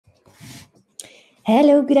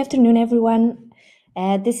Hello, good afternoon, everyone.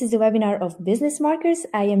 This is the webinar of Business Markers.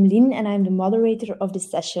 I am Lynn and I'm the moderator of this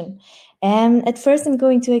session. At first, I'm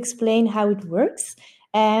going to explain how it works.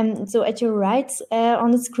 So at your right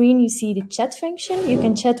on the screen, you see the chat function. You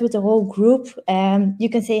can chat with the whole group. You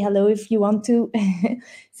can say hello if you want to,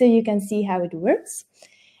 so you can see how it works.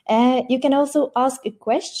 You can also ask a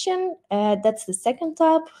question. That's the second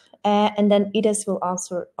tab. And then Ides will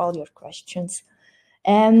answer all your questions.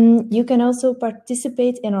 You can also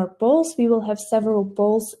participate in our polls. We will have several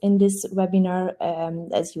polls in this webinar,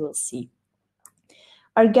 as you will see.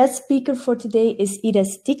 Our guest speaker for today is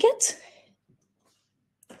Ides Ticket.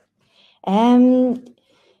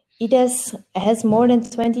 Ides has more than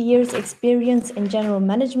 20 years experience in general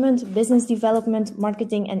management, business development,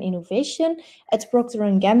 marketing and innovation at Procter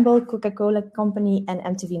 & Gamble, Coca-Cola Company and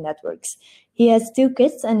MTV Networks. He has 2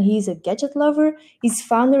 kids and he's a gadget lover. He's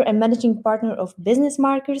founder and managing partner of Business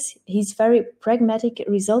Markers. He's very pragmatic,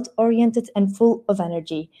 result-oriented and full of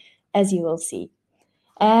energy, as you will see.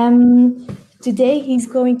 Today, he's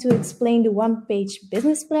going to explain the one-page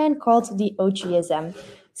business plan called the OGSM.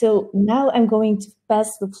 So now I'm going to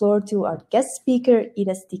pass the floor to our guest speaker,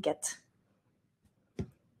 Ides Ticket.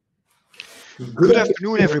 Good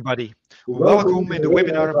afternoon, everybody. Welcome in the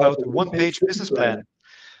webinar about the one-page business plan.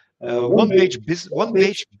 One-page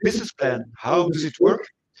business plan, how does it work?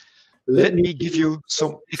 Let me give you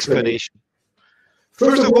some explanation.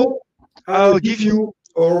 First of all, I'll give you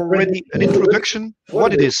already an introduction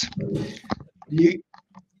what it is. The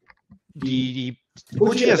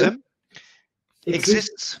OGSM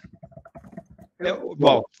exists.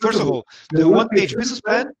 Well, first of all, the one-page business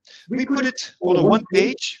plan, we put it on a one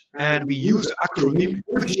page and we use the acronym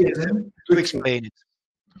OGSM to explain it.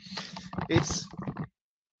 It's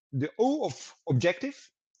the O of objective,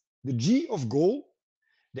 the G of goal,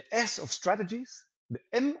 the S of strategies, the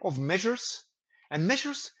M of measures, and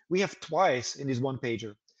measures we have twice in this one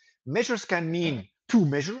pager. Measures can mean to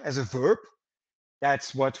measure as a verb.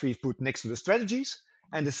 That's what we've put next to the strategies.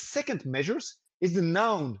 And the second measures is the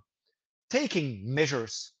noun, taking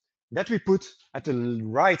measures, that we put at the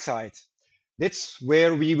right side. That's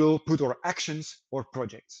where we will put our actions or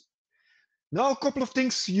projects. Now, a couple of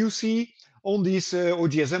things you see on this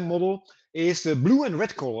OGSM model is the blue and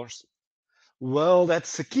red colors. Well,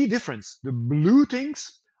 that's a key difference. The blue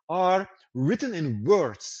things are written in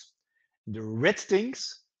words. The red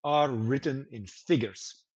things are written in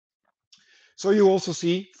figures. So you also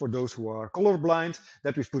see, for those who are colorblind,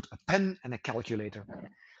 that we've put a pen and a calculator.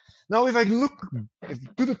 Now, if I look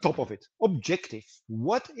to the top of it, objective.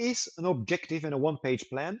 What is an objective in a one-page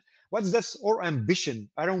plan? That's our ambition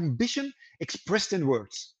expressed in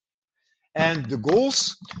words. And the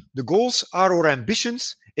goals are our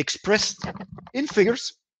ambitions expressed in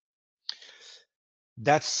figures.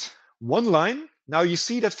 That's one line. Now you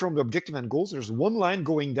see that from the objective and goals, there's one line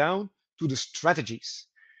going down to the strategies.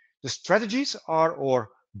 The strategies are our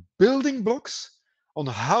building blocks on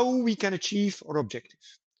how we can achieve our objective.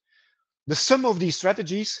 The sum of these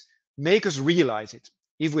strategies make us realize it.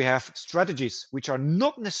 If we have strategies which are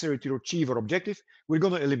not necessary to achieve our objective, we're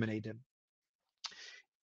going to eliminate them.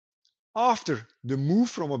 After the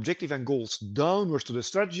move from objective and goals downwards to the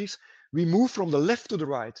strategies, we move from the left to the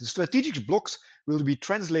right. The strategic blocks will be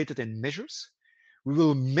translated in measures. We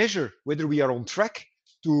will measure whether we are on track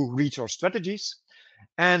to reach our strategies.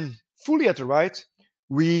 And fully at the right,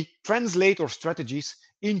 we translate our strategies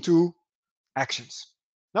into actions.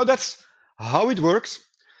 Now that's how it works.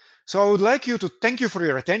 So I would like you to thank you for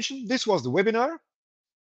your attention. This was the webinar.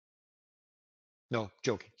 No,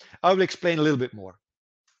 joking. I will explain a little bit more.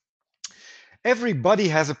 Everybody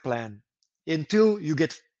has a plan until you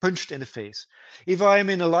get punched in the face. If I'm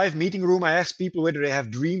in a live meeting room, I ask people whether they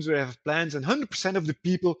have dreams or they have plans, and 100% of the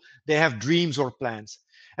people, they have dreams or plans.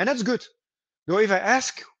 And that's good. Though if I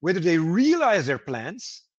ask whether they realize their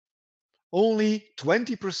plans, only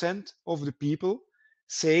 20% of the people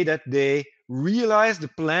say that they realize the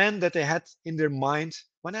plan that they had in their mind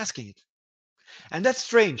when asking it. And that's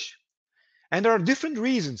strange. And there are different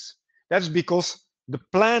reasons. That's because the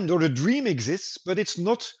plan or the dream exists, but it's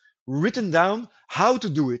not written down how to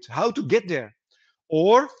do it, how to get there.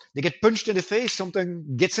 Or they get punched in the face, something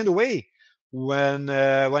gets in the way when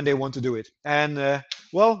they want to do it. And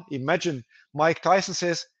well, imagine Mike Tyson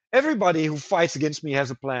says, everybody who fights against me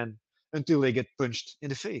has a plan until they get punched in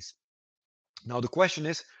the face. Now the question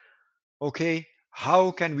is, okay,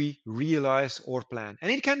 how can we realize our plan?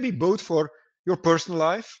 And it can be both for your personal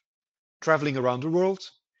life, traveling around the world.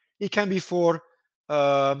 It can be for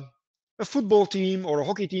a football team or a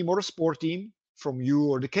hockey team or a sport team from you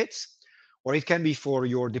or the kids, or it can be for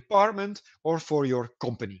your department or for your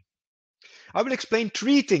company. I will explain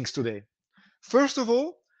 3 things today. First of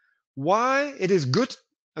all, why it is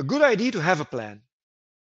a good idea to have a plan.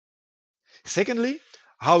 Secondly,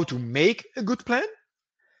 how to make a good plan.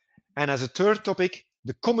 And as a third topic,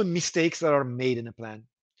 the common mistakes that are made in a plan.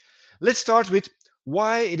 Let's start with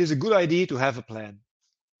why it is a good idea to have a plan.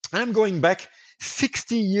 And I'm going back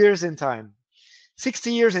 60 years in time.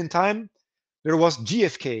 60 years in time, there was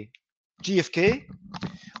GFK. GFK,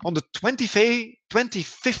 on the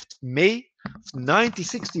 25th May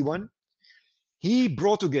 1961, he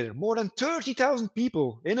brought together more than 30,000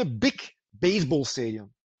 people in a big baseball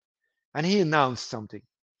stadium. And he announced something.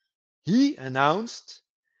 He announced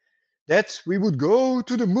that we would go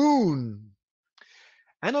to the moon.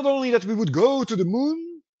 And not only that we would go to the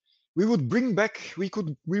moon, we would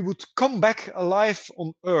we would come back alive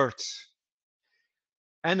on Earth.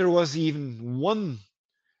 And there was even one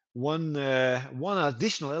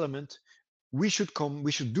additional element. We should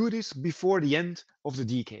do this before the end of the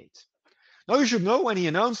decade. Now you should know when he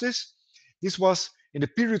announced this was in the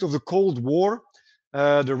period of the Cold War.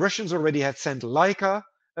 The Russians already had sent Laika,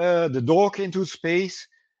 the dog, into space.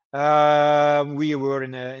 We were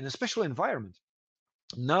in a special environment.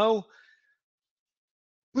 Now,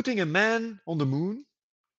 putting a man on the moon,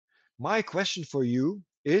 my question for you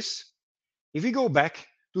is, if we go back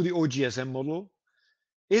to the OGSM model,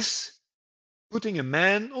 is putting a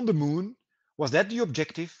man on the moon, was that the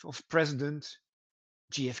objective of President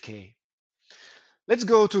GFK? Let's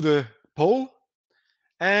go to the poll,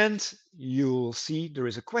 and you'll see there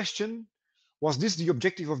is a question. Was this the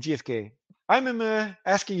objective of GFK? I'm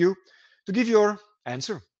asking you to give your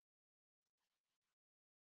answer.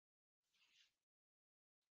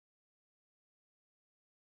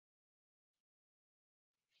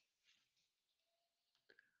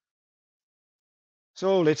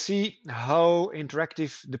 So let's see how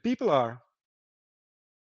interactive the people are.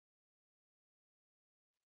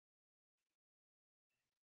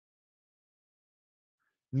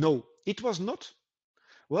 No, it was not.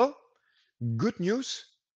 Well, good news.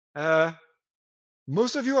 Uh,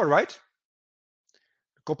 most of you are right.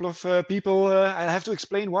 A couple of people, I have to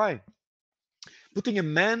explain why. Putting a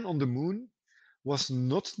man on the moon was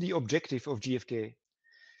not the objective of GFK.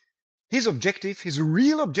 His objective, his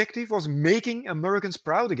real objective, was making Americans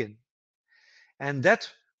proud again. And that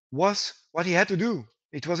was what he had to do.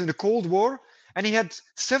 It was in the Cold War, and he had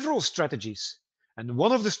several strategies. And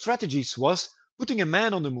one of the strategies was putting a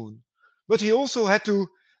man on the moon. But he also had to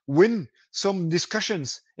win some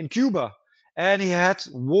discussions in Cuba, and he had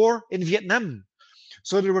war in Vietnam.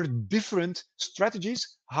 So there were different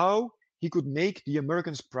strategies how he could make the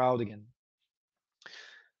Americans proud again.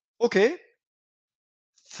 Okay,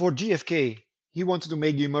 for GFK, he wanted to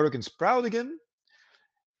make the Americans proud again,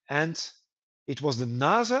 and it was the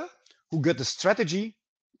NASA who got the strategy,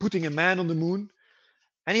 putting a man on the moon,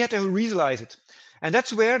 and he had to realize it. And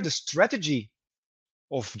that's where the strategy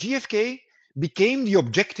of GFK became the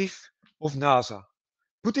objective of NASA,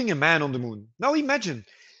 putting a man on the moon. Now imagine,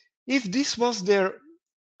 if this was their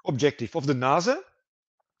objective of the NASA,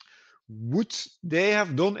 would they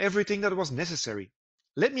have done everything that was necessary?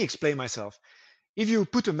 Let me explain myself. If you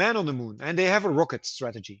put a man on the moon and they have a rocket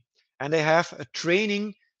strategy, and they have a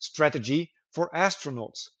training strategy for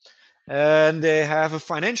astronauts, and they have a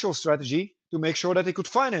financial strategy to make sure that they could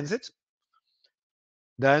finance it,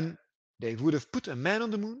 then they would have put a man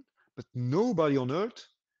on the moon, but nobody on Earth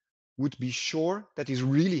would be sure that this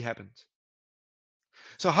really happened.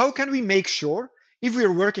 So how can we make sure, if we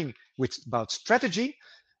are working about strategy,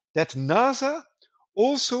 that NASA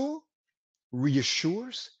also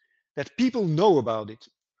reassures that people know about it?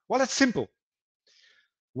 Well, it's simple.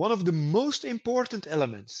 One of the most important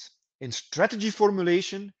elements in strategy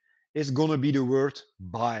formulation is going to be the word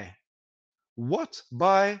by. What,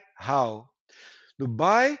 by, how? The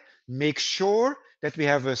by makes sure that we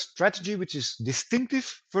have a strategy which is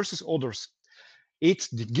distinctive versus others. It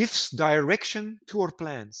gives direction to our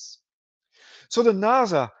plans. So the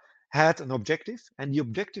NASA had an objective, and the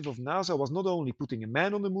objective of NASA was not only putting a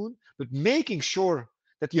man on the moon, but making sure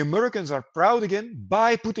that the Americans are proud again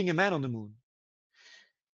by putting a man on the moon.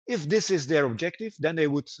 If this is their objective, then they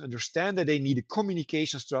would understand that they need a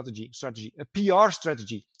communication strategy, a PR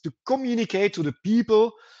strategy to communicate to the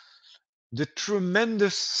people the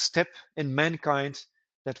tremendous step in mankind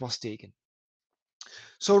that was taken.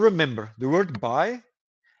 So remember, the word by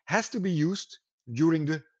has to be used during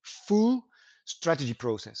the full strategy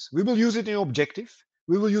process. We will use it in objective,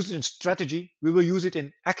 we will use it in strategy, we will use it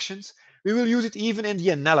in actions, we will use it even in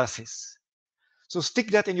the analysis. So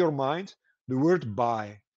stick that in your mind, the word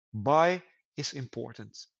by. By is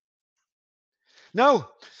important. Now,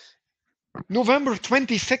 November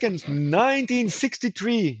 22nd,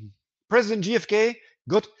 1963, President JFK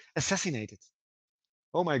got assassinated.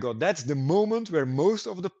 Oh my God, that's the moment where most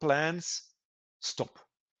of the plans stop.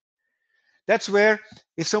 That's where,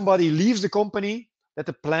 if somebody leaves the company, that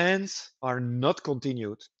the plans are not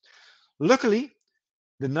continued. Luckily,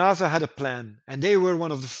 the NASA had a plan, and they were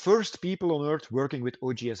one of the first people on Earth working with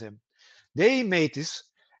OGSM. They made this,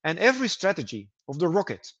 and every strategy of the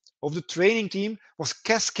rocket, of the training team, was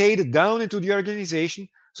cascaded down into the organization,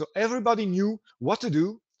 so everybody knew what to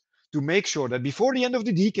do to make sure that before the end of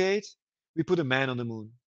the decade, we put a man on the moon.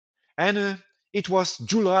 And it was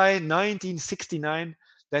July 1969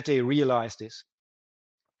 that they realized this.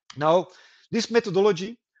 Now, this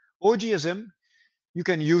methodology, OGSM, you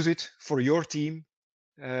can use it for your team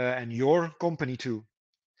and your company too.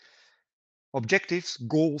 Objectives,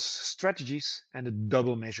 goals, strategies, and the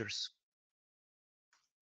double measures.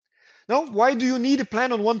 Now, why do you need a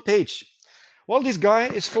plan on one page? Well, this guy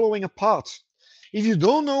is following a path. If you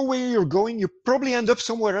don't know where you're going, you probably end up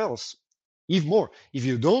somewhere else. Even more, if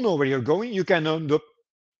you don't know where you're going, you can end up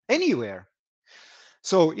anywhere.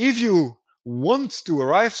 So if you want to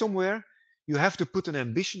arrive somewhere, you have to put an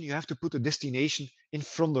ambition, you have to put a destination in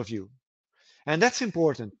front of you. And that's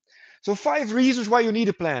important. So 5 reasons why you need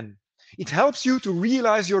a plan. It helps you to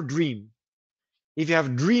realize your dream. If you have a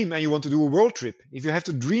dream and you want to do a world trip, if you have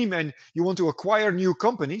to dream and you want to acquire new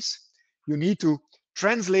companies, you need to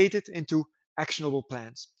translate it into actionable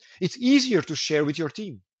plans. It's easier to share with your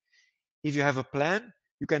team. If you have a plan,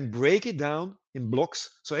 you can break it down in blocks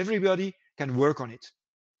so everybody can work on it.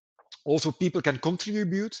 Also, people can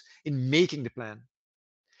contribute in making the plan.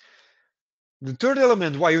 The third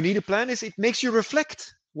element why you need a plan is it makes you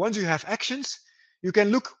reflect. Once you have actions, you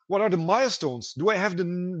can look what are the milestones. Do I have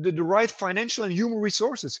the right financial and human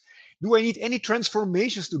resources? Do I need any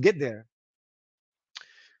transformations to get there?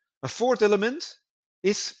 A fourth element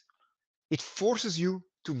is it forces you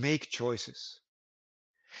to make choices.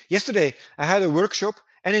 Yesterday, I had a workshop,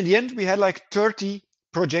 and in the end, we had like 30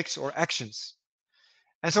 projects or actions.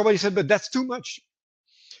 And somebody said, but that's too much.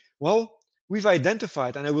 Well, we've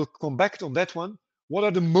identified, and I will come back on that one, what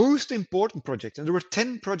are the most important projects. And there were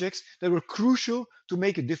 10 projects that were crucial to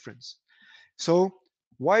make a difference. So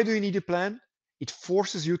why do you need a plan? It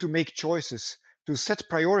forces you to make choices, to set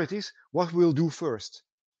priorities, what we'll do first.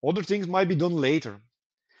 Other things might be done later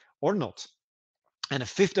or not. And a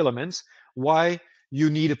fifth element, why you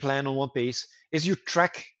need a plan on one page, is you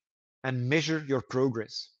track and measure your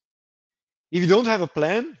progress. If you don't have a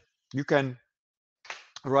plan, you can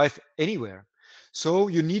arrive anywhere. So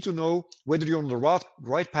you need to know whether you're on the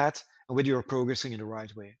right path and whether you're progressing in the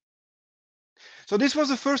right way. So this was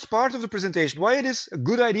the first part of the presentation, why it is a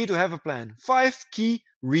good idea to have a plan. 5 key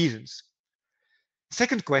reasons.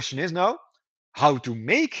 Second question is now, how to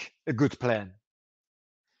make a good plan.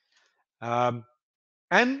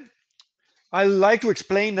 And I like to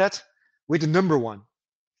explain that with the number one.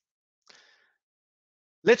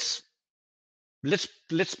 Let's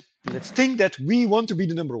think that we want to be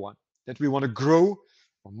the number one, that we want to grow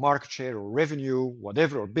our market share or revenue,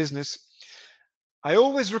 whatever, or business. I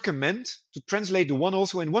always recommend to translate the one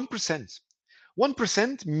also in 1%.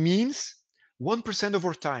 1% means 1% of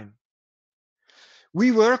our time.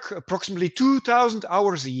 We work approximately 2,000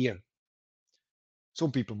 hours a year.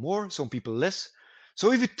 Some people more, some people less.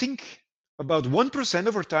 So if you think about 1%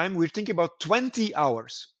 of our time, we're thinking about 20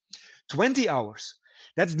 hours. 20 hours.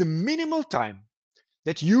 That's the minimal time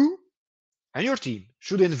that you and your team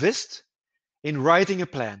should invest in writing a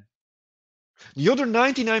plan. The other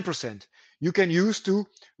 99% you can use to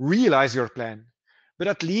realize your plan, but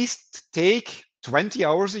at least take 20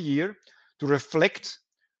 hours a year to reflect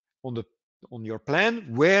on your plan.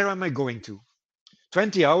 Where am I going to?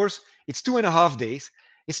 20 hours, it's 2.5 days.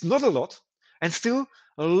 It's not a lot. And still,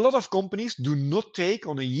 a lot of companies do not take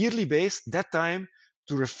on a yearly basis that time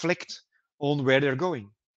to reflect on where they're going.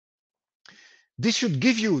 This should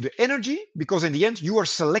give you the energy because in the end, you are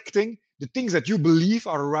selecting the things that you believe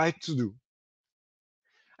are right to do.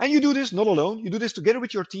 And you do this not alone, you do this together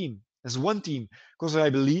with your team, as one team, because I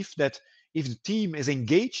believe that if the team is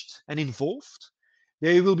engaged and involved,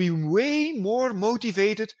 they will be way more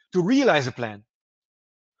motivated to realize a plan.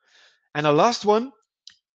 And the last one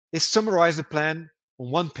is summarize the plan on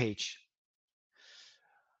one page.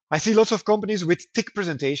 I see lots of companies with thick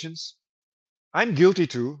presentations. I'm guilty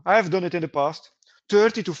too. I have done it in the past.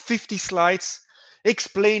 30 to 50 slides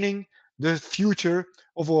explaining the future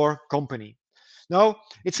of our company. Now,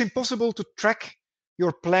 it's impossible to track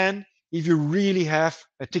your plan if you really have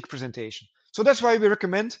a thick presentation. So that's why we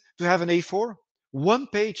recommend to have an A4, one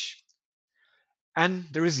page. And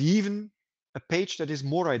there is even a page that is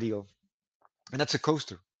more ideal. and that's a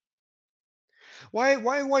coaster. Why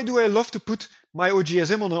do I love to put my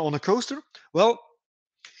OGSM on a coaster? Well,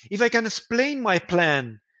 if I can explain my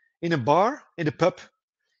plan in a bar, in a pub,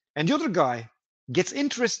 and the other guy gets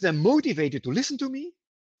interested and motivated to listen to me,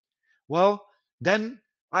 well, then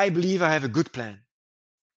I believe I have a good plan.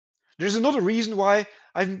 There's another reason why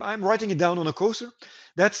I'm writing it down on a coaster.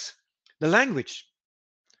 That's the language.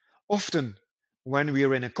 Often, when we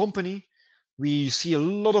are in a company, we see a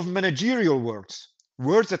lot of managerial words,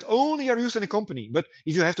 words that only are used in a company. But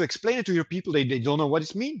if you have to explain it to your people, they don't know what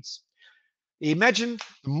it means. Imagine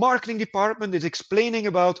the marketing department is explaining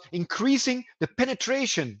about increasing the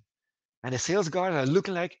penetration, and the sales guys are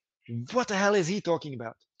looking like, what the hell is he talking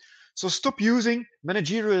about? So stop using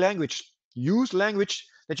managerial language. Use language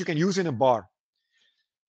that you can use in a bar.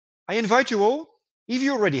 I invite you all, if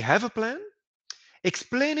you already have a plan,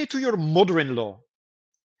 explain it to your mother-in-law.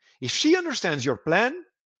 If she understands your plan,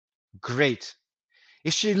 great.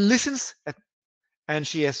 If she listens and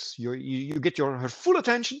she has you get her full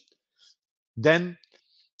attention, then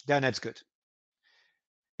that's good.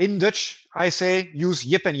 In Dutch, I say use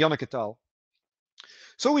Jip en Janneke taal.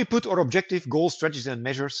 So we put our objective, goals, strategies, and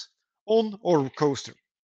measures on our coaster.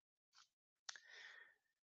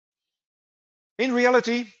 In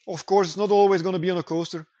reality, of course, it's not always going to be on a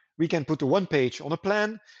coaster. We can put the one page on a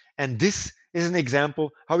plan, and this is an example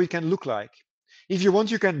how it can look like. If you want,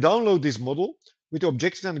 you can download this model with the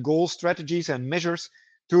objectives and goals, strategies, and measures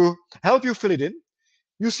to help you fill it in.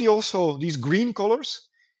 You see also these green colors.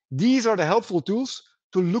 These are the helpful tools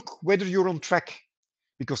to look whether you're on track.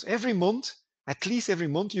 Because every month, at least every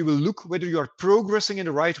month, you will look whether you are progressing in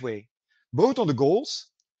the right way, both on the goals,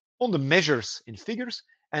 on the measures in figures,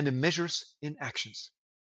 and the measures in actions.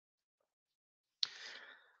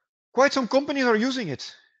 Quite some companies are using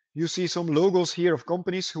it. You see some logos here of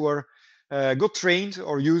companies who are got trained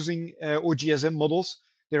or using OGSM models.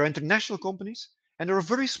 There are international companies and there are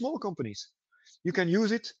very small companies. You can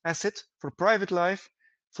use it as said for private life,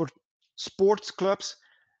 for sports clubs,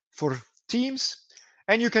 for teams,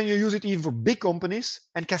 and you can use it even for big companies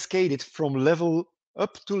and cascade it from level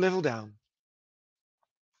up to level down.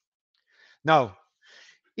 Now,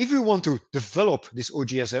 if we want to develop this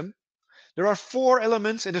OGSM, there are 4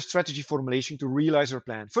 elements in the strategy formulation to realize our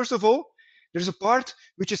plan. First of all, there's a part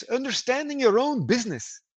which is understanding your own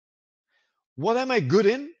business. What am I good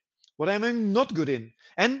in? What am I not good in?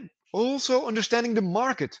 And also understanding the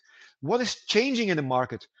market. What is changing in the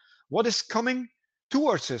market? What is coming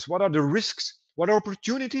towards us? What are the risks? What are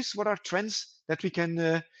opportunities? What are trends that we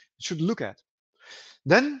should look at?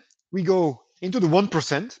 Then we go into the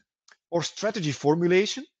 1% or strategy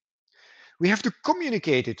formulation. We have to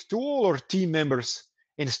communicate it to all our team members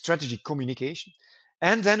in strategy communication.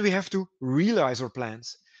 And then we have to realize our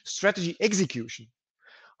plans, strategy execution.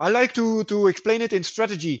 I like to explain it in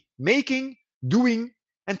strategy making, doing,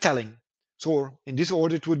 and telling. So in this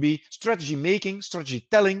order, it would be strategy making, strategy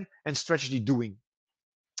telling, and strategy doing.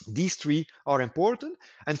 These 3 are important.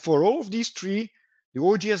 And for all of these 3, the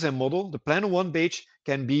OGSM model, the plan on one page,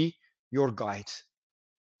 can be your guide.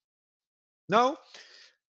 Now,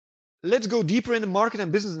 let's go deeper in the market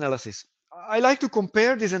and business analysis. I like to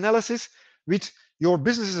compare this analysis with your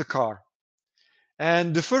business as a car.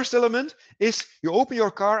 And the first element is you open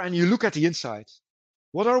your car and you look at the inside.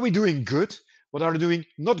 What are we doing good? What are we doing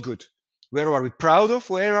not good? Where are we proud of?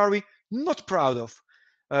 Where are we not proud of?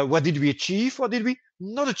 What did we achieve? What did we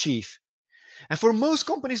not achieve? And for most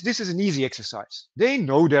companies, this is an easy exercise. They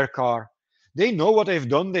know their car. They know what they've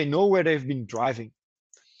done. They know where they've been driving.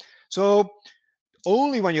 So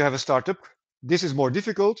only when you have a startup, this is more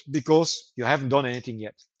difficult because you haven't done anything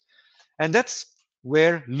yet. And that's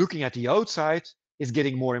where looking at the outside is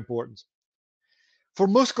getting more important. For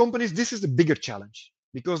most companies, this is the bigger challenge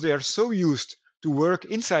because they are so used to work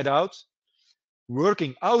inside out.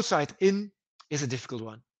 Working outside in is a difficult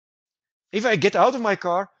one. If I get out of my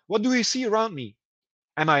car, what do I see around me?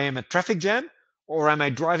 Am I in a traffic jam or am I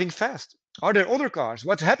driving fast? Are there other cars?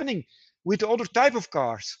 What's happening with the other type of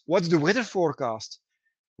cars? What's the weather forecast?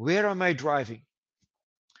 Where am I driving?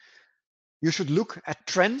 You should look at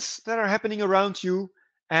trends that are happening around you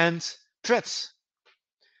and threats.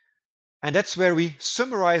 And that's where we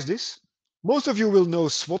summarize this. Most of you will know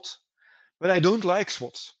SWOT, but I don't like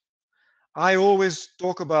SWOTs. I always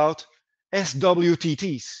talk about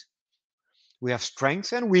SWTTs. We have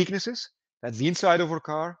strengths and weaknesses. That's the inside of our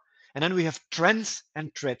car. And then we have trends and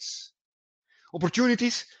threats.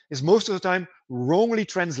 Opportunities is most of the time wrongly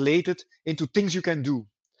translated into things you can do.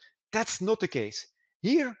 That's not the case.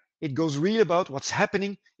 Here, it goes really about what's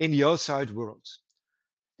happening in the outside world.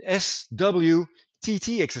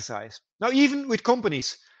 SWTT exercise. Now, even with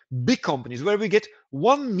companies, big companies where we get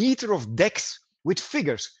 1 meter of decks with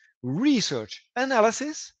figures, research,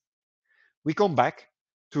 analysis, we come back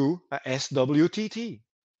to a SWTT.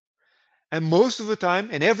 And most of the time,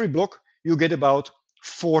 in every block, you get about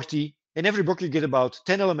 40. In every block, you get about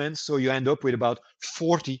 10 elements, so you end up with about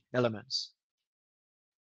 40 elements.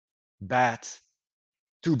 Bad.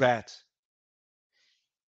 Too bad.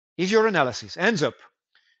 If your analysis ends up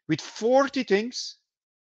with 40 things,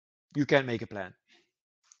 you can't make a plan.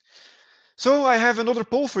 So I have another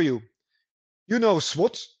poll for you. You know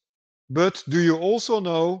SWOT, but do you also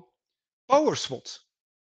know Power SWOT?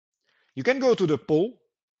 You can go to the poll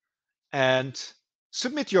and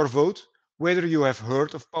submit your vote whether you have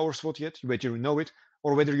heard of Power SWOT yet, whether you know it,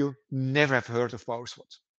 or whether you never have heard of Power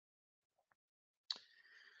SWOT.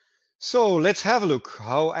 So let's have a look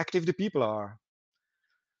how active the people are.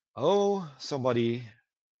 Oh, somebody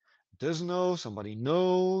does know, somebody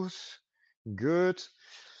knows. Good.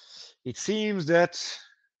 It seems that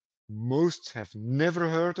most have never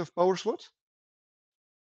heard of Power SWOT.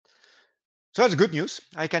 So that's good news.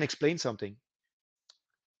 I can explain something.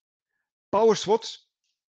 Power SWOT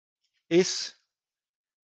is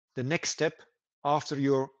the next step after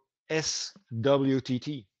your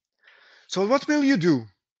SWTT. So what will you do?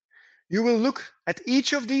 You will look at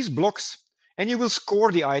each of these blocks and you will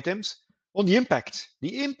score the items on the impact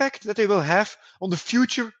that they will have on the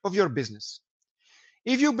future of your business.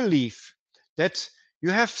 If you believe that you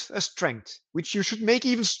have a strength which you should make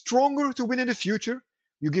even stronger to win in the future,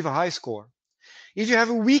 you give a high score. If you have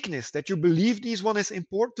a weakness that you believe this one is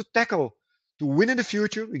important to tackle to win in the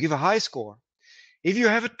future, you give a high score. If you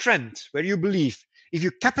have a trend where you believe if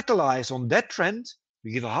you capitalize on that trend,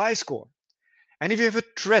 you give a high score. And if you have a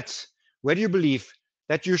threat where you believe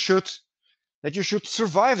that you should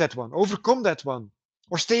survive that one, overcome that one,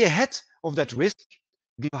 or stay ahead of that risk,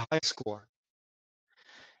 give a high score.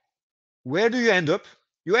 Where do you end up?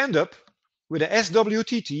 You end up with a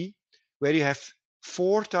SWTT where you have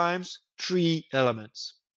 4 times 3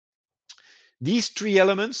 elements. These 3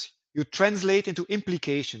 elements you translate into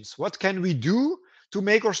implications. What can we do to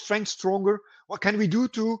make our strength stronger? What can we do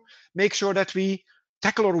to make sure that we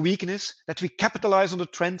tackle our weakness, that we capitalize on the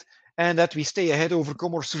trend, and that we stay ahead,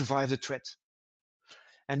 overcome, or survive the threat?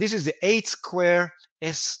 And this is the 8-square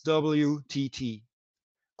SWTT,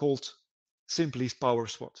 called simply Power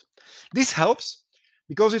SWOT. This helps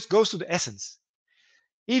because it goes to the essence.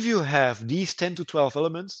 If you have these 10 to 12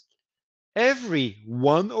 elements, every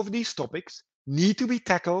one of these topics need to be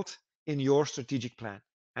tackled in your strategic plan.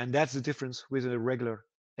 And that's the difference with a regular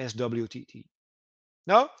SWTT.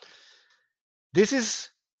 Now, this is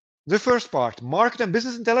the first part, market and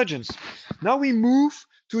business intelligence. Now we move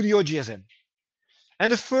to the OGSM.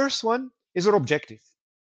 And the first one is our objective.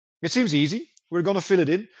 It seems easy. We're going to fill it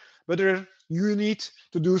in, but you need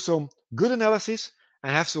to do some good analysis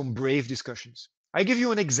and have some brave discussions. I give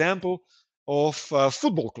you an example of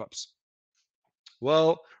football clubs.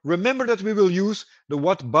 Well, remember that we will use the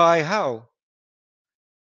what, by, how.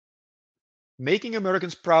 Making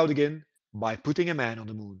Americans proud again by putting a man on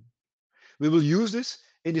the moon. We will use this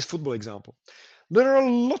in this football example. There are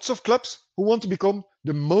lots of clubs who want to become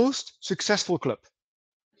the most successful club.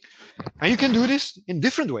 And you can do this in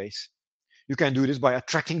different ways. You can do this by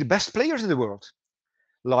attracting the best players in the world,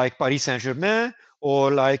 like Paris Saint-Germain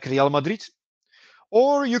or like Real Madrid.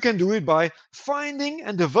 Or you can do it by finding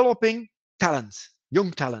and developing talent,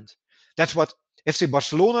 young talent. That's what FC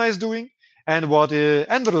Barcelona is doing and what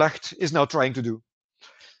Anderlecht is now trying to do.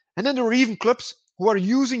 And then there are even clubs who are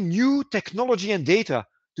using new technology and data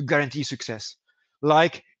to guarantee success,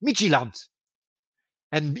 like Midtjylland.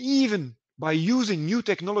 And even by using new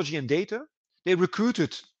technology and data, they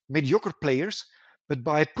recruited mediocre players, but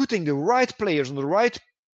by putting the right players on the right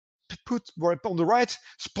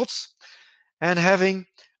spots and having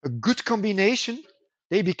a good combination,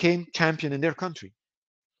 they became champion in their country.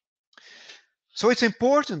 So it's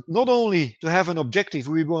important not only to have an objective,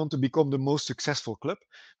 we want to become the most successful club,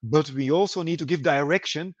 but we also need to give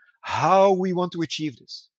direction how we want to achieve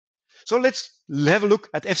this. So let's have a look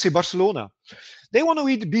at FC Barcelona. They want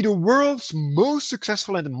to be the world's most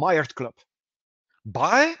successful and admired club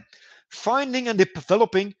by finding and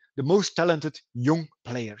developing the most talented young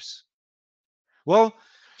players. Well,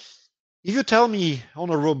 if you tell me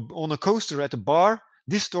on a coaster at a bar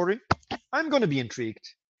this story, I'm going to be intrigued.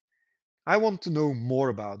 I want to know more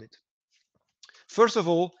about it. First of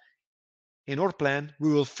all, in our plan,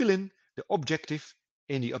 we will fill in the objective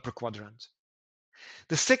in the upper quadrant.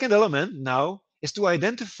 The second element now is to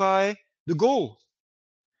identify the goal.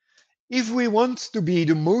 If we want to be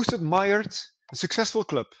the most admired and successful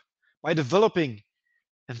club by developing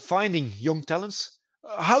and finding young talents,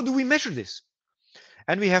 How do we measure this?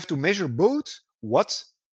 And we have to measure both what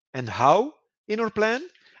and how in our plan,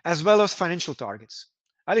 as well as financial targets.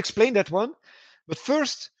 I'll explain that one. But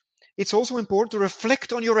first, it's also important to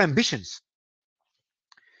reflect on your ambitions.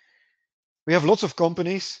 We have lots of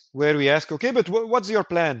companies where we ask, okay, but what's your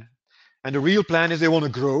plan? And the real plan is they want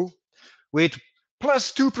to grow with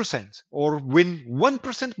plus 2% or win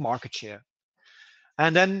 1% market share.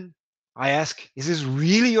 And then I ask, is this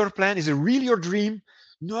really your plan? Is it really your dream?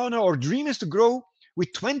 No, no, our dream is to grow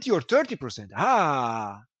with 20 or 30%.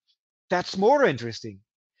 Ah, that's more interesting.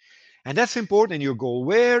 And that's important in your goal.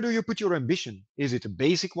 Where do you put your ambition? Is it a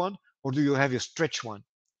basic one or do you have a stretch one?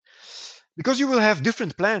 Because you will have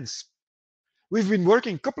different plans. We've been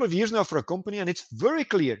working a couple of years now for a company and it's very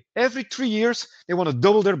clear. Every 3 years, they want to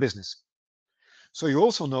double their business. So you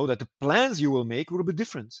also know that the plans you will make will be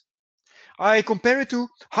different. I compare it to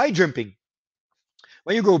high jumping.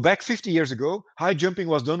 When you go back 50 years ago, high jumping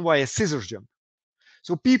was done by a scissors jump.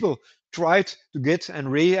 So people tried to get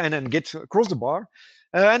and get across the bar,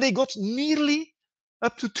 and they got nearly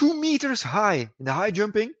up to 2 meters high in the high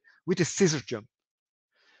jumping with a scissors jump.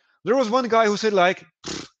 There was one guy who said like,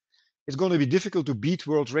 it's going to be difficult to beat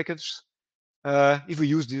world records if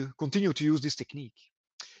we continue to use this technique.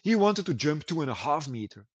 He wanted to jump 2.5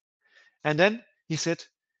 meters. And then he said,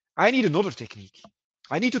 I need another technique.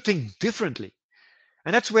 I need to think differently.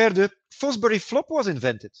 And that's where the Fosbury flop was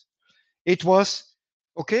invented. It was,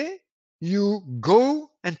 okay, you go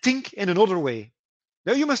and think in another way.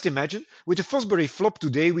 Now you must imagine, with the Fosbury flop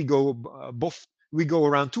today, we go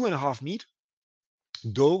around 2.5 meters.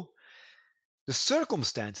 Though the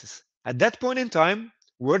circumstances at that point in time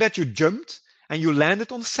were that you jumped and you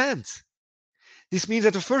landed on sand. This means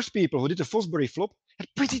that the first people who did the Fosbury flop had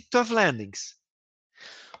pretty tough landings.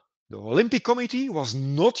 The Olympic Committee was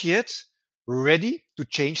not yet ready to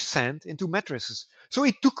change sand into mattresses. So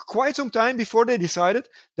it took quite some time before they decided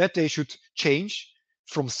that they should change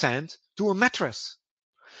from sand to a mattress.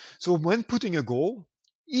 So when putting a goal,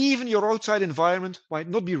 even your outside environment might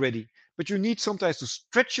not be ready, but you need sometimes to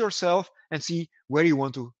stretch yourself and see where you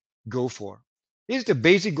want to go for. Is it a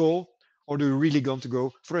basic goal or do you really want to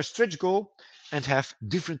go for a stretch goal and have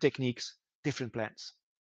different techniques, different plans?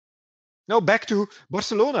 Now back to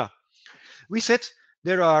Barcelona. We said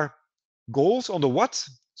there are goals on the what,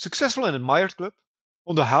 successful and admired club,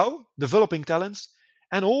 on the how, developing talents,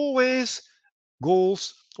 and always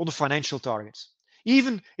goals on the financial targets.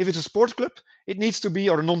 Even if it's a sport club, it needs to be,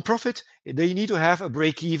 or a non-profit, they need to have a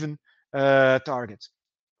break-even target.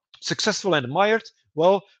 Successful and admired,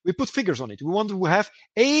 well, we put figures on it. We want to have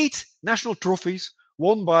 8 national trophies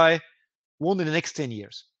won in the next 10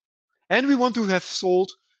 years. And we want to have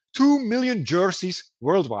sold 2 million jerseys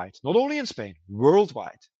worldwide, not only in Spain,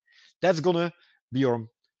 worldwide. That's going to be our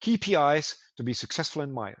KPIs to be successful and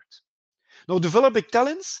admired. Now, developing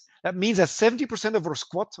talents, that means that 70%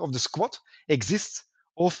 of the squad exists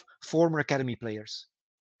of former academy players.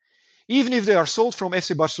 Even if they are sold from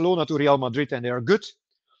FC Barcelona to Real Madrid and they are good,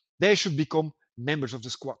 they should become members of the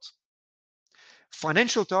squad.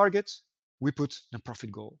 Financial targets, we put a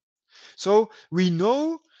profit goal. So we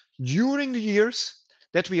know during the years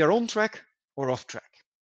that we are on track or off track.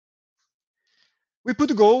 We put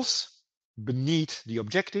the goals beneath the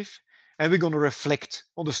objective and we're going to reflect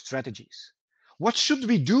on the strategies. What should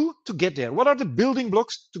we do to get there? What are the building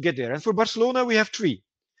blocks to get there? And for Barcelona, we have 3.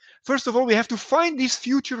 First of all, we have to find these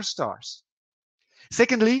future stars.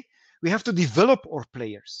 Secondly, we have to develop our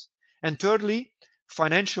players. And thirdly,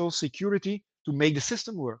 financial security to make the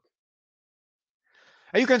system work.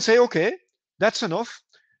 And you can say, okay, that's enough.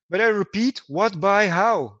 But I repeat, what, by,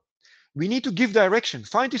 how? We need to give direction,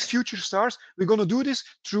 find these future stars. We're going to do this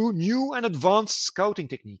through new and advanced scouting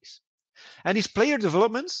techniques. And these player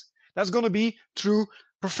developments, that's going to be through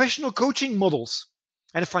professional coaching models.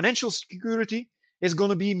 And financial security is going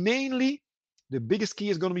to be mainly, the biggest key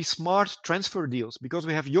is going to be smart transfer deals because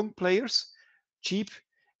we have young players, cheap,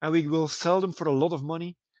 and we will sell them for a lot of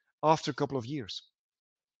money after a couple of years.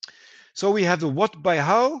 So we have the what by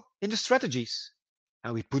how in the strategies,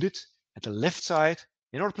 and we put it at the left side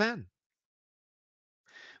in our plan.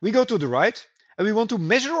 We go to the right and we want to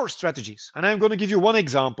measure our strategies. And I'm going to give you one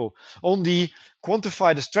example on the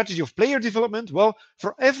quantify the strategy of player development. Well,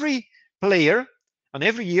 for every player and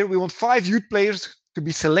every year, we want 5 youth players to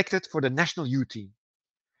be selected for the national youth team.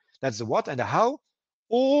 That's the what and the how.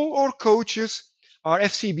 All our coaches are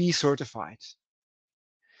FCB certified.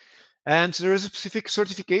 And there is a specific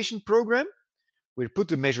certification program. We'll put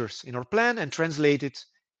the measures in our plan and translate it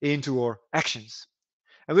into our actions.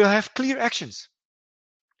 And we'll have clear actions.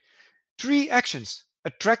 3 actions: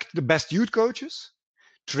 attract the best youth coaches,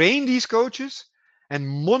 train these coaches, and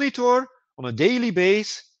monitor on a daily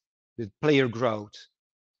basis the player growth.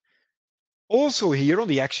 Also here on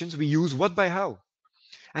the actions, we use what by how.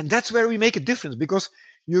 And that's where we make a difference, because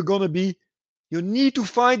you need to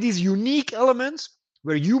find these unique elements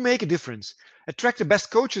where you make a difference. Attract the best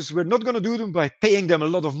coaches. We're not going to do them by paying them a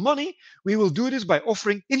lot of money. We will do this by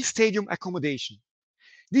offering in-stadium accommodation.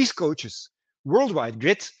 These coaches worldwide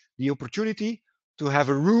get the opportunity to have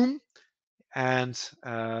a room and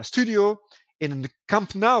a studio in the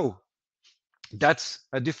Camp Nou. That's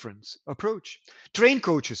a different approach. Train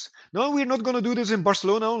coaches. No, we're not going to do this in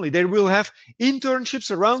Barcelona only. They will have internships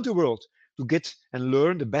around the world to get and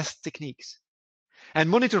learn the best techniques. And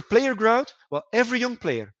monitor player growth. Well, every young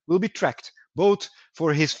player will be tracked, both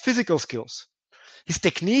for his physical skills, his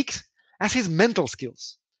techniques, as his mental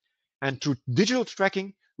skills. And through digital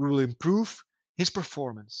tracking, we will improve his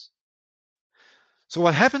performance. So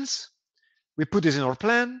what happens? We put this in our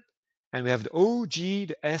plan, and we have the O, G,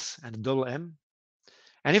 the S, and the double M.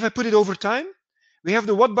 And if I put it over time, we have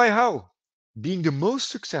the what by how, being the most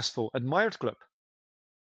successful admired club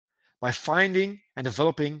by finding and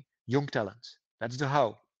developing young talent. That's the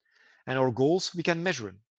how. And our goals, we can measure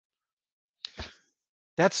them.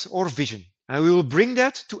 That's our vision. And we will bring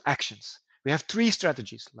that to actions. We have 3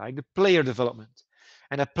 strategies, like the player development.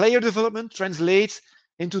 And a player development translates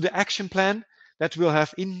into the action plan that will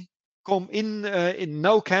have in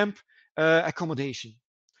now camp accommodation.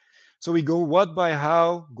 So we go what by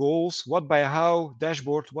how, goals, what by how,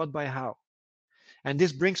 dashboard, what by how. And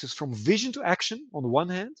this brings us from vision to action on the one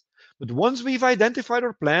hand, but once we've identified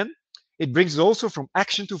our plan, it brings us also from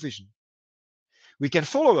action to vision. We can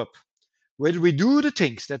follow up whether we do the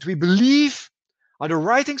things that we believe are the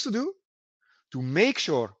right things to do to make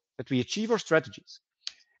sure that we achieve our strategies.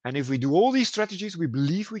 And if we do all these strategies, we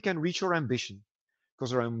believe we can reach our ambition,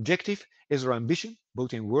 because our objective is our ambition,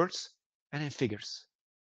 both in words and in figures.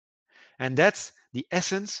 And that's the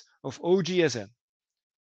essence of OGSM.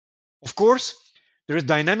 Of course, there is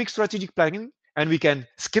dynamic strategic planning, and we can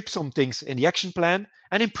skip some things in the action plan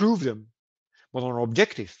and improve them. But our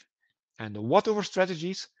objective and the what of our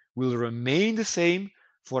strategies will remain the same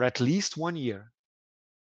for at least 1 year.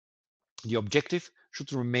 The objective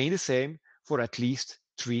should remain the same for at least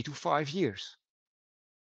 3 to 5 years.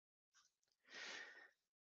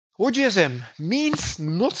 OGSM means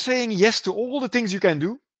not saying yes to all the things you can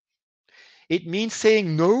do. It means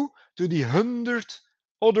saying no to the 100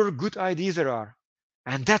 other good ideas there are.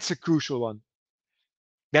 And that's a crucial one.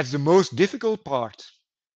 That's the most difficult part.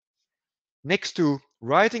 Next to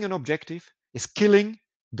writing an objective is killing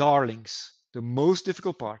darlings, the most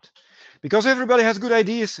difficult part. Because everybody has good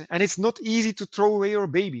ideas and it's not easy to throw away your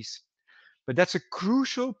babies. But that's a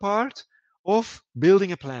crucial part of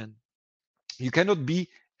building a plan. You cannot be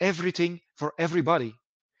everything for everybody.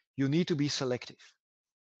 You need to be selective.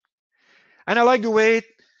 And I like the way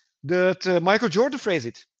that Michael Jordan phrased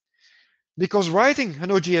it. Because writing an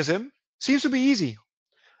OGSM seems to be easy.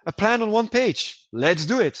 A plan on 1 page, let's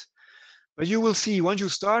do it. But you will see once you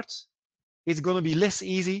start, it's going to be less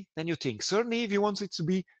easy than you think. Certainly if you want it to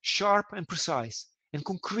be sharp and precise and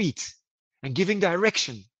concrete and giving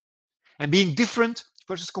direction and being different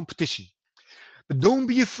versus competition. But don't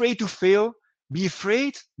be afraid to fail. Be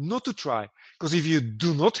afraid not to try. Because if you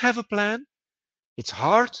do not have a plan, it's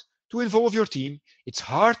hard to involve your team. It's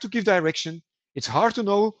hard to give direction. It's hard to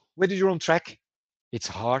know whether you're on track. It's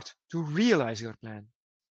hard to realize your plan.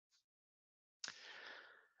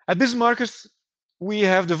 At Business Markets, we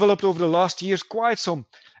have developed over the last years quite some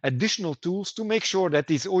additional tools to make sure that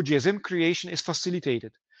this OGSM creation is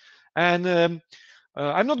facilitated. And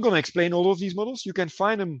I'm not going to explain all of these models. You can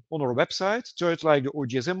find them on our website, just like the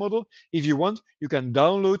OGSM model. If you want, you can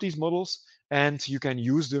download these models and you can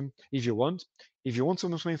use them if you want. If you want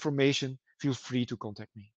some information, feel free to contact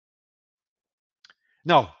me.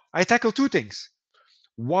 Now, I tackle 2 things.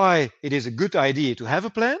 Why it is a good idea to have a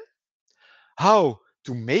plan, how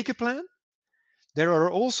to make a plan. There are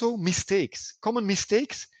also mistakes, common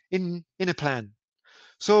mistakes in a plan.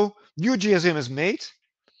 So new GSM is made,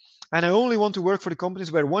 and I only want to work for the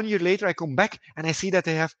companies where 1 year later I come back and I see that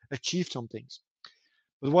they have achieved some things.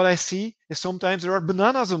 But what I see is sometimes there are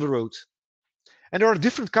bananas on the road, and there are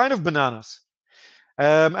different kind of bananas.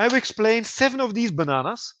 I will explain 7 of these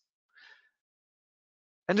bananas.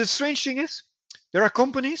 And the strange thing is, there are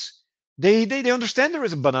companies, they understand there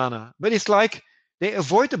is a banana, but it's like they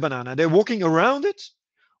avoid the banana. They're walking around it,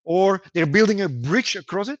 or they're building a bridge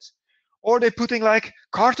across it, or they're putting like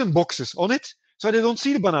carton boxes on it so they don't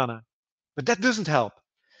see the banana. But that doesn't help.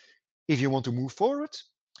 If you want to move forward,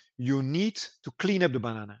 you need to clean up the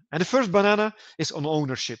banana. And the first banana is on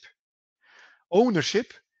ownership.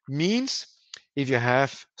 Ownership means if you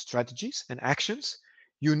have strategies and actions,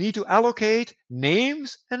 you need to allocate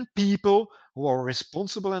names and people who are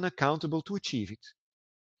responsible and accountable to achieve it.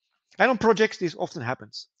 And on projects, this often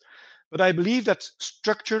happens. But I believe that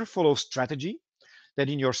structure follows strategy, that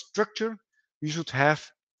in your structure, you should have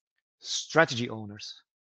strategy owners.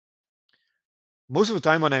 Most of the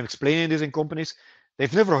time when I'm explaining this in companies,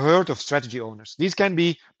 they've never heard of strategy owners. These can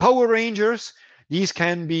be Power Rangers, these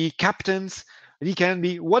can be captains, these can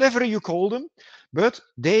be whatever you call them, but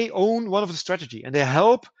they own one of the strategy and they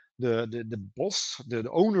help the boss, the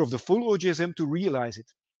owner of the full OGSM to realize it.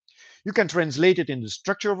 You can translate it in the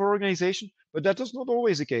structure of an organization, but that is not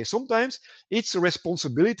always the case. Sometimes it's a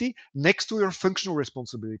responsibility next to your functional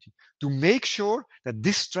responsibility to make sure that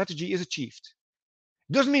this strategy is achieved.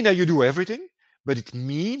 It doesn't mean that you do everything, but it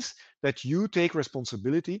means that you take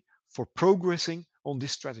responsibility for progressing on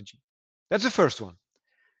this strategy. That's the first one.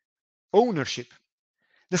 Ownership.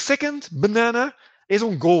 The second banana is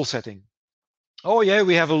on goal setting. Oh yeah,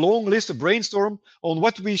 we have a long list of brainstorm on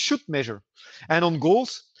what we should measure. And on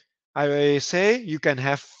goals, I say you can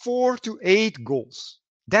have 4 to 8 goals.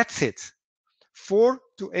 That's it. 4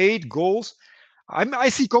 to 8 goals. I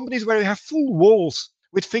see companies where you have full walls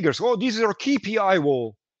with figures. Oh, this is our KPI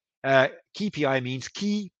wall. KPI means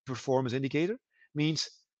key performance indicator, means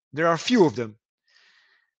there are few of them.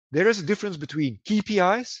 There is a difference between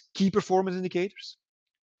KPIs, key performance indicators.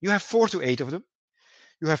 You have 4 to 8 of them.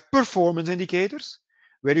 You have performance indicators,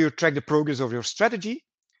 where you track the progress of your strategy.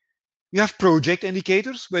 You have project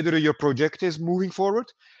indicators, whether your project is moving forward.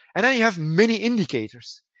 And then you have many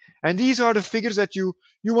indicators. And these are the figures that you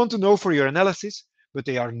want to know for your analysis, but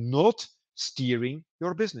they are not steering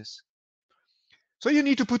your business. So you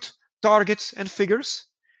need to put targets and figures,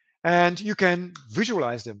 and you can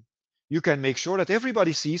visualize them. You can make sure that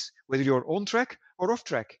everybody sees whether you're on track or off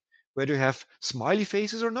track, whether you have smiley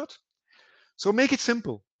faces or not. So make it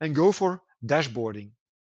simple and go for dashboarding.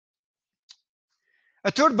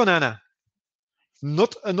 A third banana,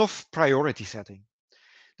 not enough priority setting.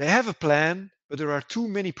 They have a plan, but there are too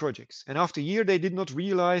many projects. And after a year, they did not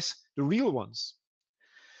realize the real ones.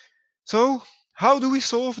 So how do we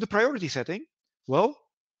solve the priority setting? Well,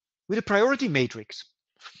 with a priority matrix.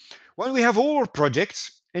 When we have all our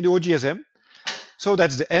projects in the OGSM, so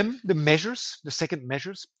that's the M, the measures, the second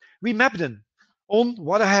measures, we map them on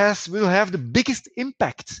what will have the biggest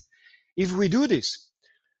impact if we do this.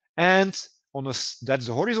 And that's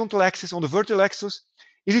the horizontal axis. On the vertical axis,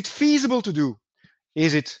 is it feasible to do?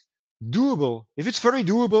 Is it doable? If it's very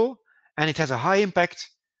doable and it has a high impact,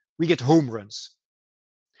 we get home runs.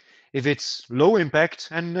 If it's low impact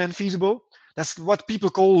and feasible, that's what people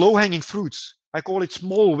call low-hanging fruits. I call it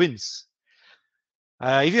small wins.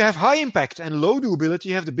 If you have high impact and low doability,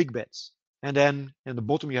 you have the big bets. And then in the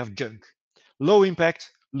bottom, you have junk. Low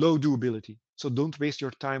impact, low doability. So don't waste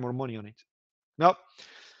your time or money on it. Now,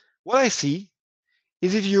 what I see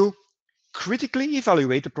is if you critically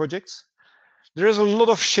evaluate the projects, there is a lot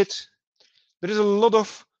of shit. There is a lot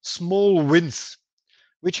of small wins,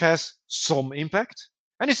 which has some impact.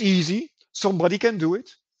 And it's easy. Somebody can do it.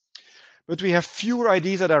 But we have fewer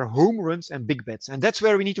ideas that are home runs and big bets. And that's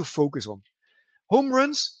where we need to focus on. Home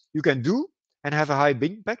runs you can do and have a high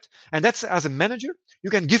impact. And that's, as a manager,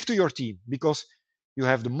 you can give to your team because you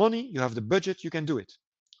have the money, you have the budget, you can do it.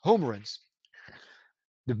 Home runs.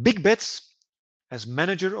 The big bets, as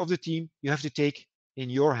manager of the team, you have to take in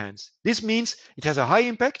your hands. This means it has a high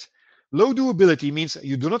impact. Low doability means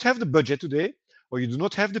you do not have the budget today, or you do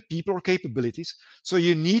not have the people or capabilities. So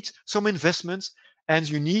you need some investments and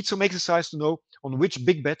you need some exercise to know on which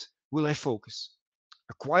big bet will I focus.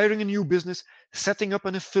 Acquiring a new business, setting up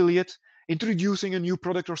an affiliate, introducing a new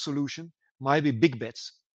product or solution might be big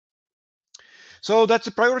bets. So that's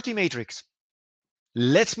the priority matrix.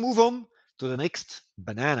 Let's move on to the next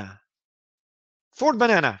banana. Fourth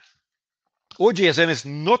banana. OGSM is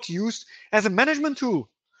not used as a management tool.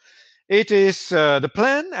 It is the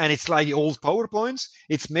plan, and it's like the old PowerPoints.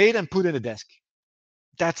 It's made and put in a desk.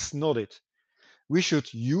 That's not it. We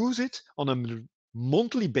should use it on a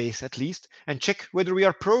monthly basis at least and check whether we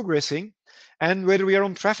are progressing and whether we are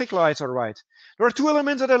on traffic lights are right. There are two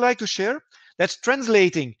elements that I like to share. That's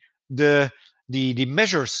translating the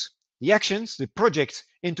measures, the actions, the projects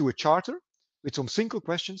into a charter with some simple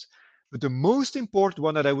questions. But the most important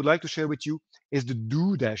one that I would like to share with you is the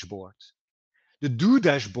do dashboard. The do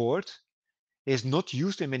dashboard is not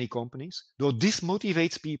used in many companies, though this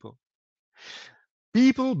motivates people.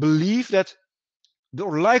 People believe that they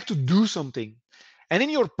like to do something. And in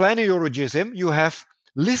your plan, in your OGSM, you have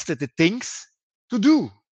listed the things to do.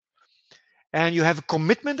 And you have a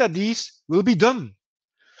commitment that these will be done.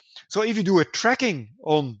 So if you do a tracking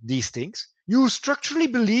on these things, You structurally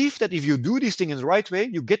believe that if you do these things in the right way,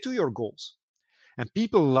 you get to your goals. And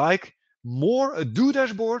people like more a do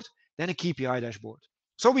dashboard than a KPI dashboard.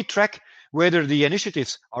 So we track whether the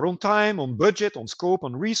initiatives are on time, on budget, on scope,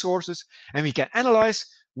 on resources, and we can analyze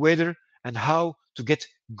whether and how to get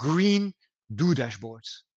green do dashboards.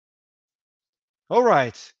 All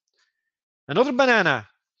right, another banana,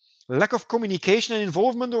 lack of communication and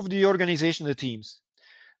involvement of the organization, the teams.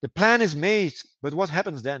 The plan is made, but what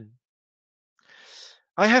happens then?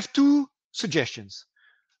 I have two suggestions.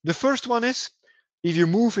 The first one is, if you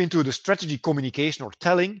move into the strategy communication or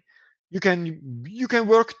telling, you can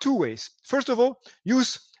work two ways. First of all,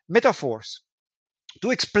 use metaphors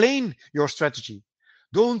to explain your strategy.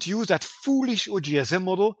 Don't use that foolish OGSM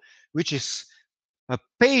model, which is a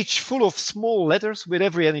page full of small letters with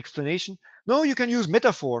every explanation. No, you can use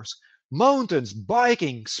metaphors. Mountains,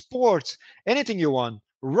 biking, sports, anything you want.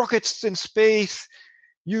 Rockets in space,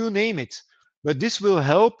 you name it. But this will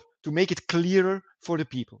help to make it clearer for the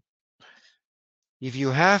people. If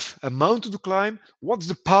you have a mountain to climb, what's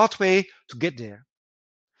the pathway to get there?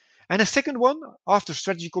 And a second one, after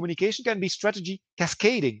strategy communication, can be strategy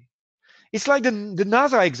cascading. It's like the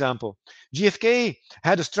NASA example. JFK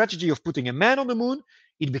had a strategy of putting a man on the moon.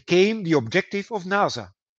 It became the objective of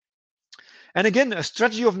NASA. And again, a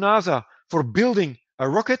strategy of NASA for building a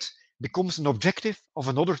rocket becomes an objective of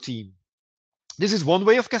another team. This is one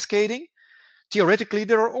way of cascading. Theoretically,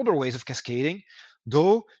 there are other ways of cascading,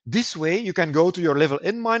 though this way you can go to your level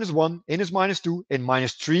n-1, n-2,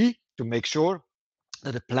 n-3 to make sure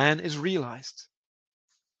that the plan is realized.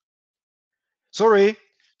 Sorry,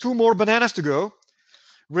 two more bananas to go.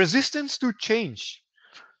 Resistance to change.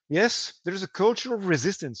 Yes, there's a culture of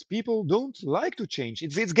resistance. People don't like to change.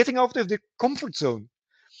 It's getting out of their comfort zone.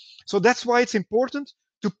 So that's why it's important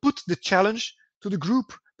to put the challenge to the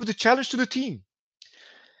group, put the challenge to the team.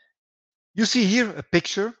 You see here a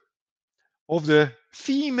picture of the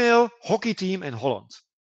female hockey team in Holland.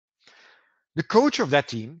 The coach of that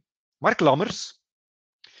team, Mark Lammers,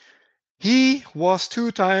 he was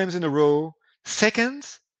 2 times in a row second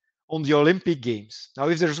on the Olympic Games. Now,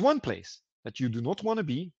 if there's one place that you do not want to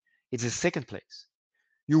be, it's the second place.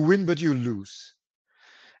 You win, but you lose.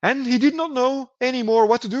 And he did not know anymore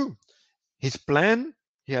what to do. His plan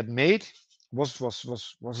he had made was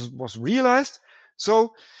realized.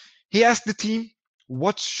 So he asked the team,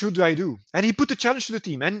 what should I do? And he put the challenge to the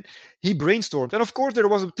team and he brainstormed. And of course, there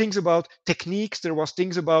was things about techniques. There was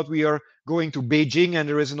things about we are going to Beijing and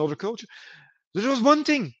there is another culture. There was one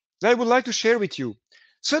thing that I would like to share with you.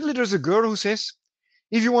 Suddenly there's a girl who says,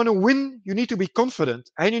 if you want to win, you need to be confident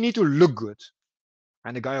and you need to look good.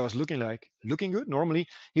 And the guy was looking good. Normally,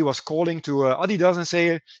 he was calling to Adidas and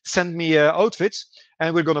say, send me outfits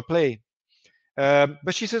and we're going to play.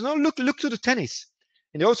 But she says, no, look to the tennis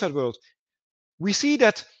in the outside world. We see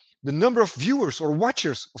that the number of viewers or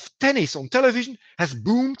watchers of tennis on television has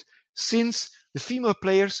boomed since the female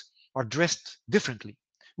players are dressed differently.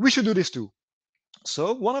 We should do this too.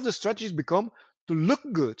 So one of the strategies become to look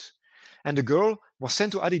good. And the girl was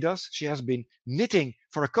sent to Adidas. She has been knitting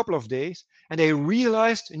for a couple of days and they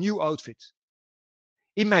realized a new outfit.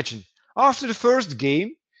 Imagine, after the first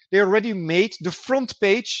game, they already made the front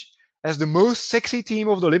page as the most sexy team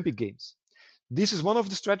of the Olympic Games. This is one of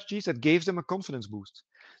the strategies that gave them a confidence boost.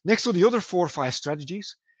 Next to the other 4 or 5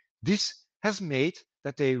 strategies, this has made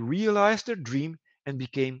that they realized their dream and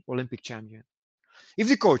became Olympic champion. If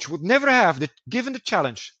the coach would never have given the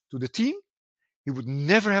challenge to the team, he would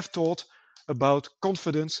never have thought about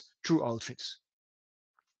confidence through outfits.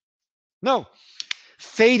 Now,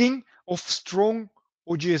 fading of strong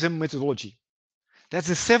OGSM methodology. That's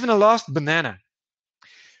the 7th and last banana.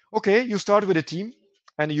 Okay, you start with a team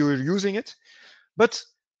and you're using it, but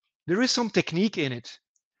there is some technique in it.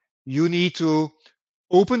 You need to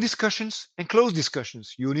open discussions and close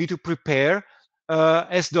discussions. You need to prepare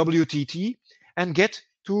SWTT and get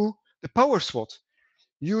to the power SWOT.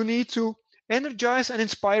 You need to energize and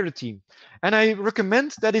inspire the team. And I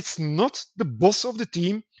recommend that it's not the boss of the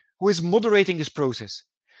team who is moderating this process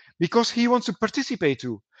because he wants to participate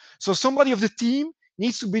too. So somebody of the team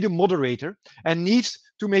needs to be the moderator and needs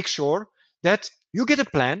to make sure that you get a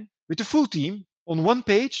plan with the full team on one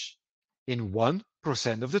page in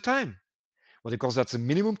 1% of the time. Well, because that's the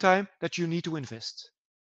minimum time that you need to invest.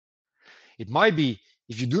 It might be,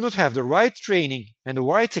 if you do not have the right training and the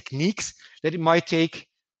right techniques, that it might take,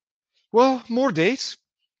 well, more days.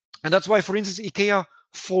 And that's why, for instance, IKEA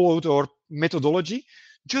followed our methodology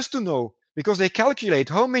just to know, because they calculate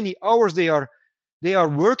how many hours they are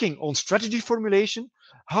working on strategy formulation,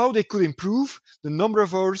 how they could improve the number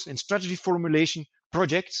of hours in strategy formulation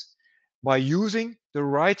projects by using the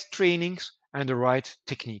right trainings and the right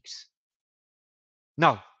techniques.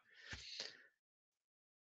 Now,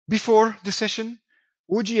 before the session,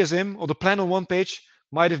 OGSM or the plan on one page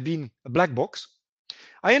might have been a black box.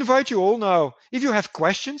 I invite you all now, if you have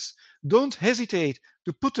questions, don't hesitate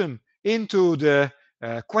to put them into the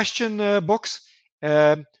question box.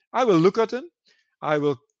 I will look at them. I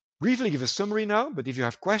will briefly give a summary now, but if you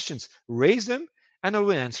have questions, raise them and I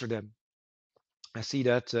will answer them. I see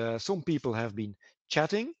that some people have been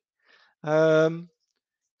chatting.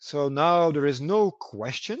 So now there is no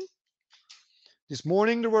question. This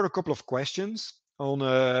morning there were a couple of questions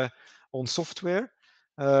on software.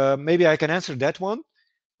 Maybe I can answer that one.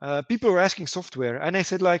 People were asking software, and I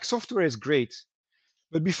said, like, software is great,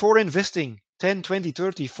 but before investing 10, 20,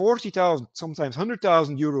 30, 40,000, sometimes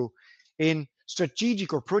 100,000 euro in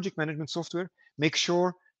strategic or project management software, make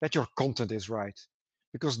sure that your content is right,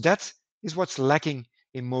 because that is what's lacking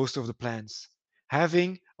in most of the plans.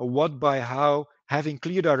 Having a what by how, having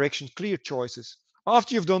clear direction, clear choices.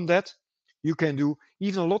 After you've done that, you can do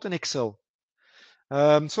even a lot in Excel.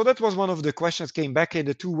 So that was one of the questions came back in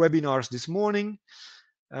the 2 webinars this morning.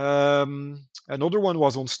 Another one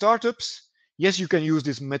was on startups. Yes, you can use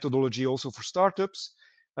this methodology also for startups.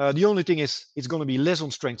 The only thing is it's going to be less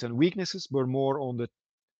on strengths and weaknesses, but more on the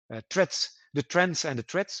threats, the trends and the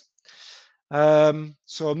threats.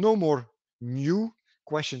 So no more new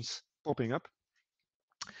questions popping up.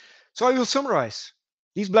 So I will summarize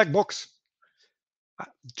these black box.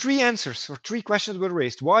 3 answers or 3 questions were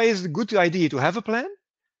raised. Why is it a good idea to have a plan?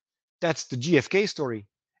 That's the GFK story.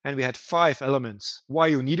 And we had 5 elements. Why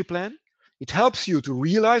you need a plan. It helps you to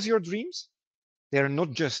realize your dreams. They're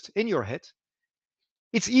not just in your head.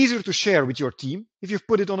 It's easier to share with your team if you've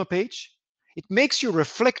put it on a page. It makes you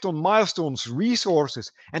reflect on milestones,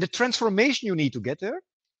 resources, and the transformation you need to get there.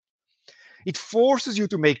 It forces you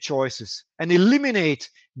to make choices and eliminate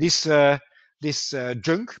this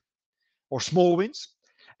junk or small wins.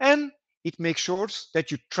 And it makes sure that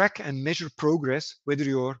you track and measure progress, whether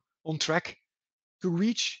you're on track to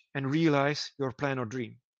reach and realize your plan or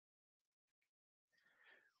dream.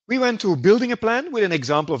 We went to building a plan with an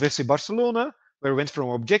example of FC Barcelona, where we went from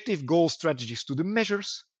objective goal strategies to the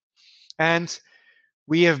measures. And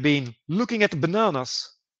we have been looking at the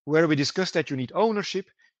bananas, where we discussed that you need ownership,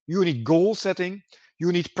 you need goal setting,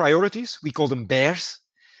 you need priorities. We call them bears.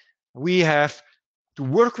 We have to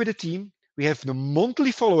work with a team. We have the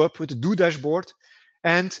monthly follow-up with the do dashboard.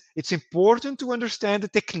 And it's important to understand the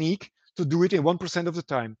technique to do it in 1% of the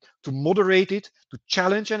time, to moderate it, to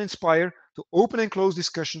challenge and inspire, to open and close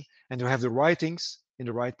discussion, and to have the right things in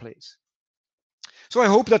the right place. So I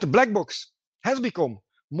hope that the black box has become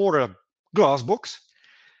more a glass box.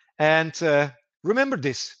 And remember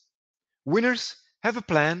this, winners have a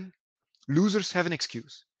plan, losers have an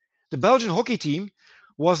excuse. The Belgian hockey team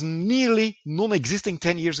was nearly non-existing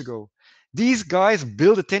 10 years ago. These guys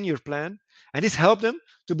built a 10-year plan, and this helped them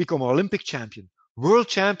to become an Olympic champion, world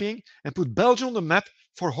champion, and put Belgium on the map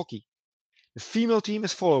for hockey. The female team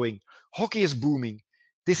is following. Hockey is booming.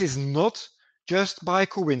 This is not just by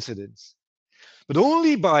coincidence, but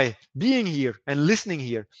only by being here and listening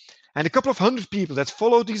here. And a couple of 100 people that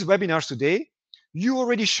followed these webinars today, you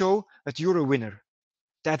already show that you're a winner.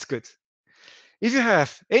 That's good. If you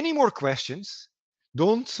have any more questions,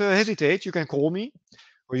 don't hesitate. You can call me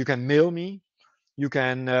or you can mail me. You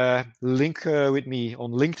can link with me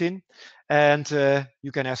on LinkedIn, and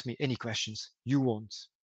you can ask me any questions you want.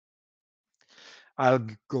 I'll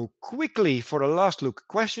go quickly for a last look.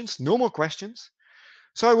 Questions? No more questions.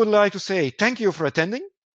 So I would like to say thank you for attending.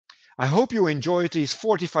 I hope you enjoyed these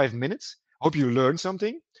 45 minutes. I hope you learned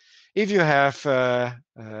something. If you have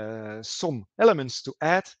some elements to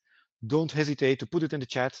add, don't hesitate to put it in the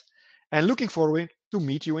chat. And looking forward to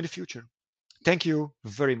meet you in the future. Thank you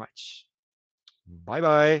very much.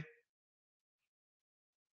 Bye-bye.